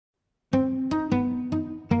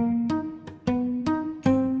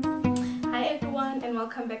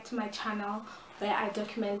welcome back to my channel where I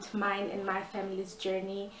document mine and my family's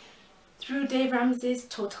journey through Dave Ramsey's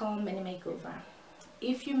Total Mini Makeover.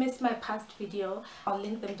 If you missed my past video, I'll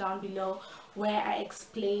link them down below where I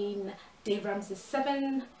explain Dave Ramsey's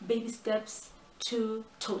 7 baby steps to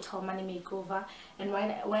Total Mini Makeover, and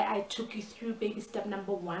where I took you through baby step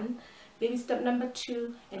number 1, baby step number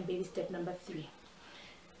 2 and baby step number 3.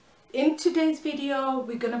 In today's video,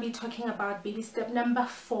 we're going to be talking about baby step number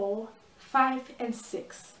 4, 5 and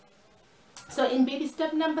 6. So in baby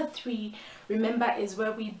step number 3, remember, is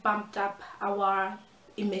where we bumped up our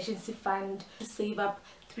emergency fund to save up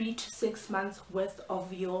 3 to 6 months worth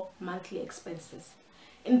of your monthly expenses.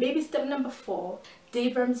 In baby step number 4,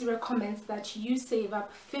 Dave Ramsey recommends that you save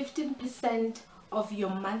up 15% of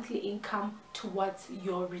your monthly income towards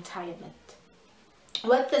your retirement.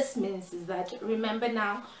 What this means is that, remember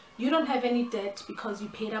now, you don't have any debt because you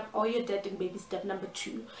paid up all your debt in baby step number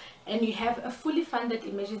 2, and you have a fully funded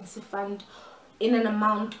emergency fund in an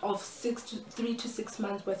amount of 3 to 6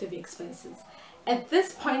 months worth of expenses. At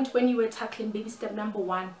this point, when you were tackling baby step number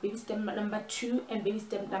 1, baby step number 2 and baby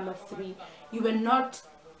step number 3, you were not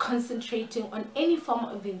concentrating on any form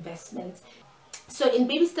of investment. So in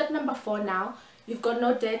baby step number 4 now, you've got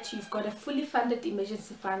no debt, you've got a fully funded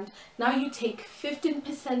emergency fund. Now you take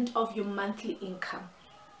 15% of your monthly income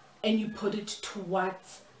and you put it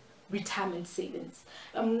towards retirement savings.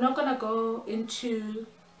 I'm not gonna go into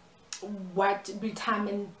what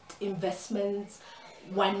retirement investments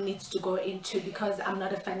one needs to go into because I'm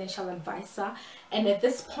not a financial advisor, and at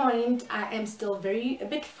this point I am still a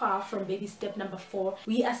bit far from baby step number 4.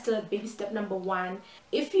 We are still at baby step number 1.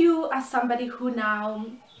 If you are somebody who now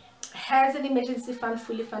has an emergency fund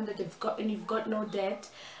fully funded, you've got no debt,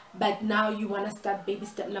 but now you want to start baby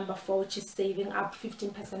step number 4, which is saving up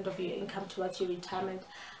 15% of your income towards your retirement,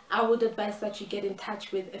 I would advise that you get in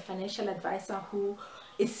touch with a financial advisor who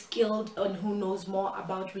is skilled and who knows more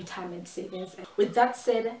about retirement savings. With that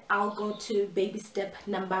said, I'll go to baby step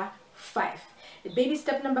number 5. Baby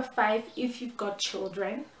step number 5, if you've got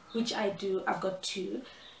children, which I do, I've got 2,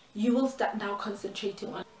 you will start now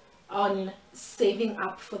concentrating on saving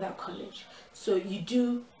up for their college. So you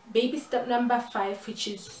do baby step number 5, which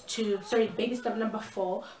is baby step number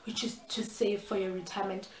 4, which is to save for your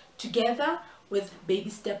retirement, together with baby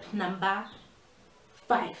step number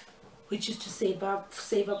 5, which is to save up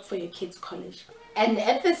for your kids' college. And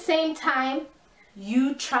at the same time,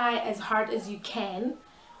 you try as hard as you can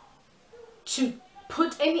to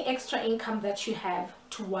put any extra income that you have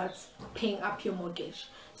towards paying up your mortgage.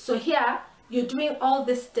 So here you're doing all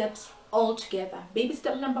these steps all together. Baby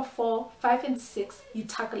step number 4, 5 and 6 you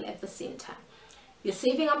tackle at the same time. You're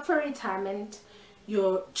saving up for retirement,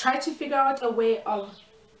 you're trying to figure out a way of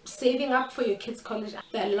saving up for your kids' college.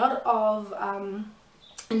 There are a lot of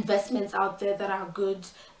investments out there that are good,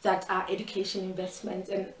 that are education investments,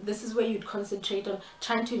 and this is where you'd concentrate on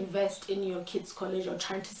trying to invest in your kids' college or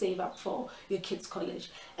trying to save up for your kids' college.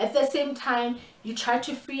 At the same time, you try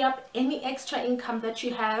to free up any extra income that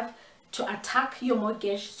you have to attack your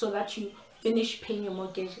mortgage so that you finish paying your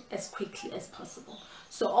mortgage as quickly as possible.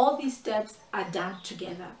 So all these steps are done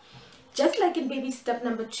together. Just like in baby step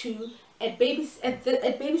number 2, at baby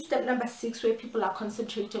step number 6, where people are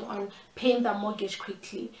concentrating on paying their mortgage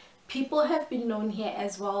quickly, people have been known here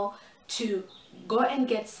as well to go and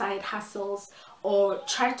get side hustles or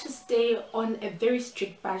try to stay on a very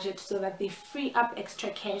strict budget so that they free up extra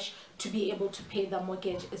cash to be able to pay their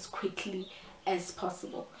mortgage as quickly as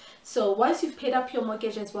possible. So once you've paid up your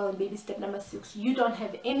mortgage as well in baby step number 6, you don't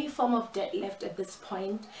have any form of debt left at this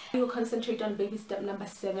point. You'll concentrate on baby step number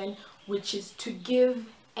 7, which is to give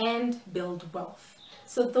and build wealth.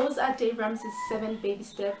 So those are Dave Ramsey's 7 baby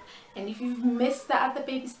steps, and if you've missed the other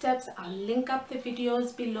baby steps, I'll link up the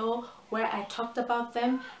videos below where I talked about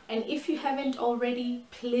them. And if you haven't already,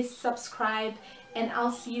 please subscribe, and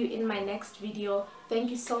I'll see you in my next video.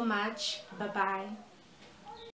 Thank you so much. Bye bye.